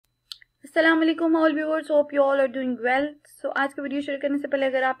अस्सलाम वालेकुम all viewers, hope you all are doing well. सो आज का वीडियो शुरू करने से पहले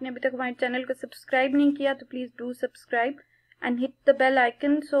अगर आपने अभी तक हमारे चैनल को सब्सक्राइब नहीं किया तो please do subscribe and hit the bell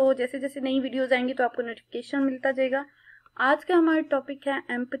icon. सो जैसे जैसे नई वीडियोस आएंगी तो आपको नोटिफिकेशन मिलता जाएगा। आज का हमारा टॉपिक है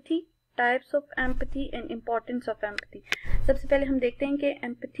empathy, types of empathy and importance of empathy. सबसे पहले हम देखते हैं कि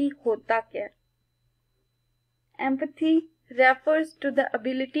एम्पैथी होता क्या है। Empathy refers to the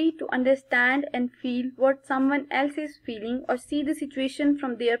ability to understand and feel what someone else is feeling or see the situation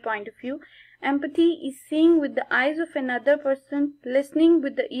from their point of view. Empathy is seeing with the eyes of another person, listening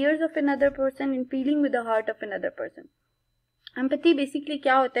with the ears of another person and feeling with the heart of another person. Empathy basically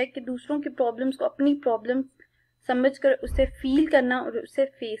क्या होता है कि दूसरों की problems को अपनी problem समझकर उसे फील करना और उसे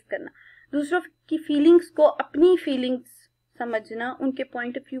फेस करना, दूसरों की फीलिंग्स को अपनी फीलिंग्स समझना, उनके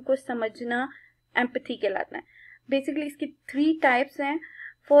पॉइंट ऑफ व्यू को समझना एम्पैथी कहलाता है। बेसिकली इसकी 3 टाइप्स हैं।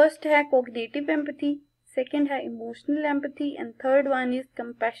 फर्स्ट है कोग्निटिव एम्पैथी, सेकंड है emotional empathy and third one is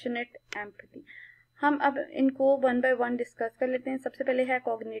compassionate empathy. हम अब इनको वन बाय वन डिस्कस कर लेते हैं। सबसे पहले है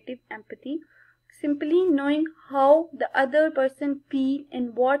cognitive empathy, simply knowing how the other person feel and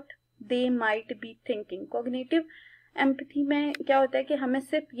what they might be thinking. Cognitive empathy में क्या होता है कि हमें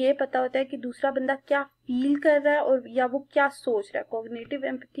सिर्फ ये पता होता है कि दूसरा बंदा क्या फील कर रहा है और या वो क्या सोच रहा है। कोग्निटिव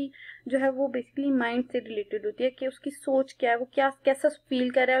एम्पैथी जो है वो बेसिकली माइंड से रिलेटेड होती है कि उसकी सोच क्या है, वो क्या कैसा फील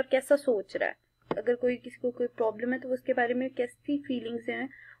कर रहा है और कैसा सोच रहा है। अगर किसी को कोई प्रॉब्लम है तो उसके बारे में कैसी फीलिंग्स हैं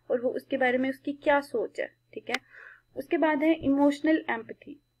और वो उसके बारे में उसकी क्या सोच है। ठीक है, उसके बाद है emotional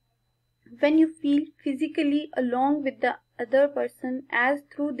empathy, when you feel physically along with the other person as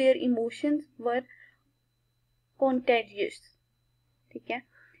through their emotions were contagious। ठीक है,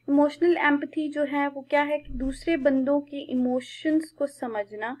 इमोशनल एम्पैथी जो है वो क्या है कि दूसरे बंदों की इमोशंस को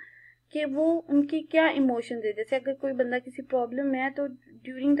समझना कि वो उनकी क्या इमोशंस है। जैसे अगर कोई बंदा किसी प्रॉब्लम में है तो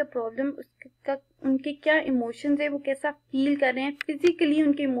ड्यूरिंग द प्रॉब्लम उसका उनके क्या इमोशंस है, वो कैसा फील कर रहे हैं, फिजिकली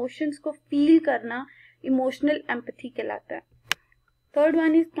उनके इमोशंस को फील करना इमोशनल एम्पैथी कहलाता है। Third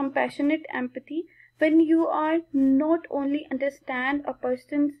one is compassionate empathy, when you are not only understand a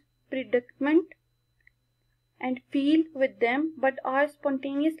persons प्रेडिक्टमेंट and feel with them but are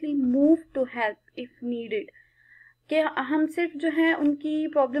spontaneously moved to help if needed। कि हम सिर्फ जो है उनकी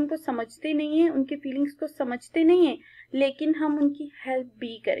प्रॉब्लम को समझते नहीं है, उनकी फीलिंग्स को समझते नहीं है, लेकिन हम उनकी हेल्प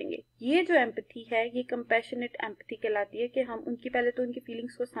भी करेंगे। ये जो एम्पैथी है ये कंपैशनेट एम्पैथी कहलाती है कि हम उनकी पहले तो उनकी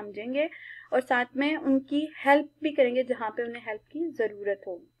फीलिंग्स को समझेंगे और साथ में उनकी हेल्प भी करेंगे जहाँ पे उन्हें हेल्प की ज़रूरत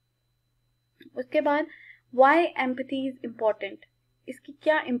होगी। उसके बाद वाई एम्पैथी इज इम्पॉर्टेंट, इसकी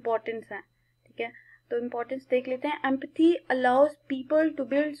क्या इम्पोर्टेंस है। ठीक है, तो इम्पोर्टेंस देख लेते हैं। Empathy allows people to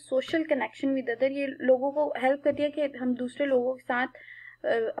build social connection with other, ये लोगों को हेल्प करती है कि हम दूसरे लोगों के साथ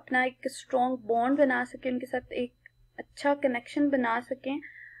अपना एक स्ट्रॉन्ग बॉन्ड बना सकें, उनके साथ एक अच्छा कनेक्शन बना सकें।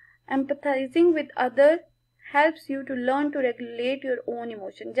 एम्पैथाइजिंग with other helps you to learn to regulate your own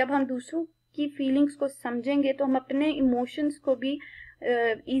emotion. जब हम दूसरों की फीलिंग्स को समझेंगे तो हम अपने इमोशंस को भी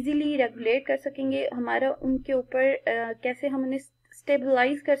इजीली रेगुलेट कर सकेंगे, हमारा उनके ऊपर कैसे हम उन्हें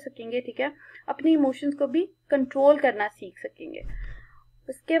स्टेबलाइज कर सकेंगे। ठीक है, अपने इमोशंस को भी कंट्रोल करना सीख सकेंगे।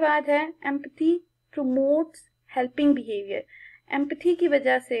 उसके बाद है empathy promotes helping behaviour. Empathy की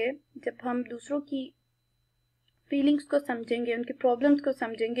वजह से जब हम दूसरों की फीलिंग्स को समझेंगे, उनकी प्रॉब्लम्स को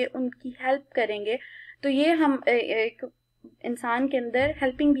समझेंगे, उनकी हेल्प करेंगे, तो ये हम एक इंसान के अंदर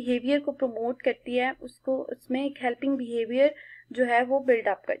हेल्पिंग बिहेवियर को प्रमोट करती है, उसको उसमें एक हेल्पिंग बिहेवियर जो है वो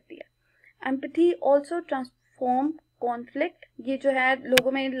बिल्डअप करती है। एम्पैथी ऑल्सो ट्रांसफॉर्म कॉन्फ्लिक्ट, ये जो है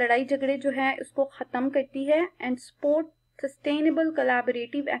लोगों में लड़ाई झगड़े जो है उसको ख़त्म करती है and support sustainable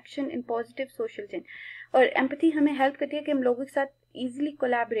collaborative action in positive social change. और एम्पैथी हमें हेल्प करती है कि हम लोगों के साथ इजीली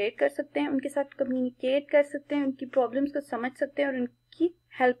कोलैबोरेट कर सकते हैं, उनके साथ कम्युनिकेट कर सकते हैं, उनकी प्रॉब्लम्स को समझ सकते हैं और उनकी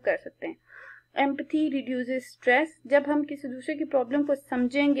हेल्प कर सकते हैं। एम्पैथी रिड्यूसेस स्ट्रेस, जब हम किसी दूसरे की प्रॉब्लम को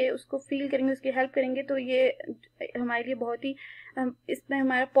समझेंगे, उसको फील करेंगे, उसकी हेल्प करेंगे तो ये हमारे लिए बहुत ही इसमें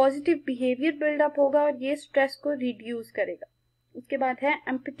हमारा पॉजिटिव बिहेवियर बिल्डअप होगा और ये स्ट्रेस को रिड्यूस करेगा। उसके बाद है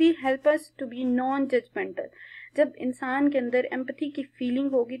empathy help us to be non judgemental. जब इंसान के अंदर एम्पैथी की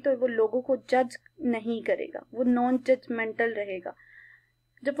फीलिंग होगी तो वो लोगों को जज नहीं करेगा, वो नॉन जजमेंटल रहेगा।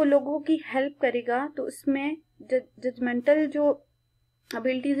 जब वो लोगों की हेल्प करेगा तो उसमें जजमेंटल जो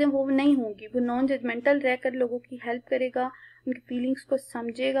एबिलिटीज हैं वो नहीं होंगी, वो नॉन जजमेंटल रहकर लोगों की हेल्प करेगा, उनकी फीलिंग्स को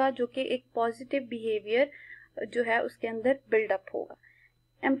समझेगा, जो कि एक पॉजिटिव बिहेवियर जो है उसके अंदर बिल्डअप होगा।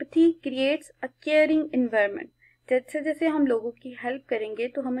 Empathy creates a caring environment, जैसे जैसे हम लोगों की हेल्प करेंगे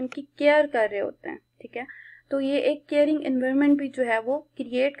तो हम उनकी केयर कर रहे होते हैं। ठीक है, तो ये एक केयरिंग इन्वायरमेंट भी जो है वो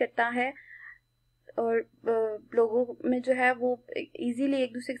क्रिएट करता है और लोगों में जो है वो इजीली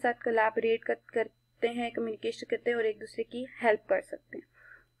एक दूसरे के साथ कोलैबोरेट करते हैं, कम्युनिकेशन करते हैं और एक दूसरे की हेल्प कर सकते हैं।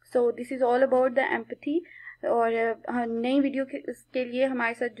 So this is all about the empathy. और नई वीडियो के लिए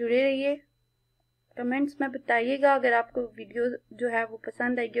हमारे साथ जुड़े रहिए। कमेंट्स में बताइएगा अगर आपको वीडियो जो है वो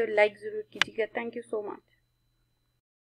पसंद आएगी, और लाइक ज़रूर कीजिएगा। Thank you so much.